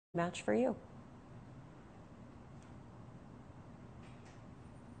match for you.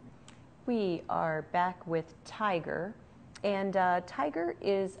 We are back with Tiger, and Tiger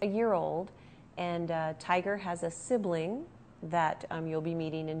is a year old, and Tiger has a sibling that you'll be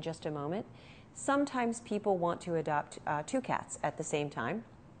meeting in just a moment. Sometimes people want to adopt two cats at the same time,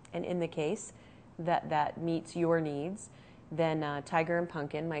 and in the case that meets your needs, then Tiger and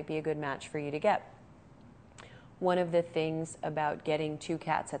Pumpkin might be a good match for you to get. One of the things about getting two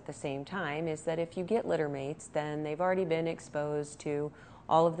cats at the same time is that if you get litter mates, then they've already been exposed to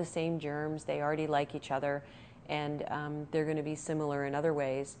all of the same germs, they already like each other, and they're going to be similar in other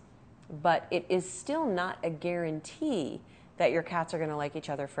ways. But it is still not a guarantee that your cats are going to like each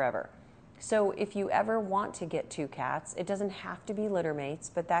other forever. So if you ever want to get two cats, it doesn't have to be litter mates,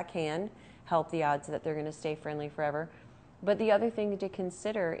 but that can help the odds that they're going to stay friendly forever. But the other thing to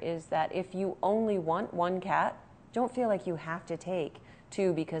consider is that if you only want one cat, don't feel like you have to take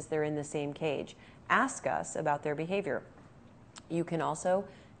two because they're in the same cage. Ask us about their behavior. You can also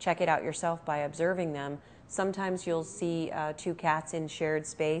check it out yourself by observing them. Sometimes you'll see two cats in shared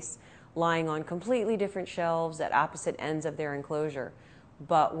space lying on completely different shelves at opposite ends of their enclosure.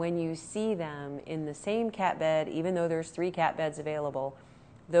 But when you see them in the same cat bed, even though there's 3 cat beds available,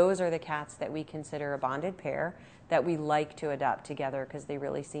 those are the cats that we consider a bonded pair that we like to adopt together because they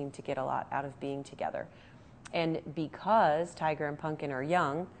really seem to get a lot out of being together. And because Tiger and Pumpkin are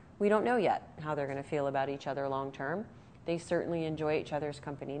young, we don't know yet how they're going to feel about each other long term. They certainly enjoy each other's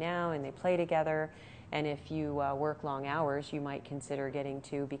company now, and they play together. And if you work long hours, you might consider getting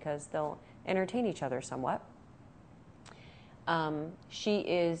two because they'll entertain each other somewhat. She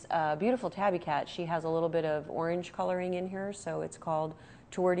is a beautiful tabby cat. She has a little bit of orange coloring in her, so it's called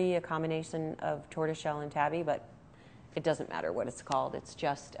Tortie, a combination of tortoiseshell and tabby, but it doesn't matter what it's called. It's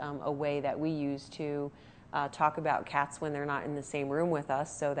just a way that we use to talk about cats when they're not in the same room with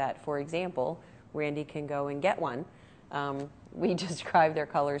us, so that, for example, Randy can go and get one. We describe their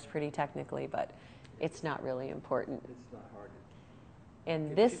colors pretty technically, but it's not really important. It's not hard.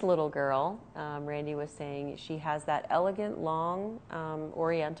 And this little girl, Randy was saying, she has that elegant, long,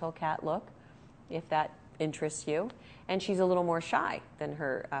 oriental cat look, if that interests you. And she's a little more shy than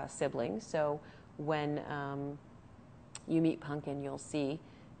her siblings, so when you meet Pumpkin, you'll see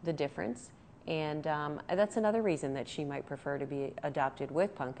the difference. And that's another reason that she might prefer to be adopted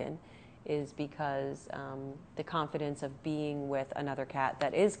with Pumpkin, is because the confidence of being with another cat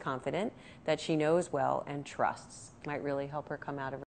that is confident, that she knows well and trusts, might really help her come out of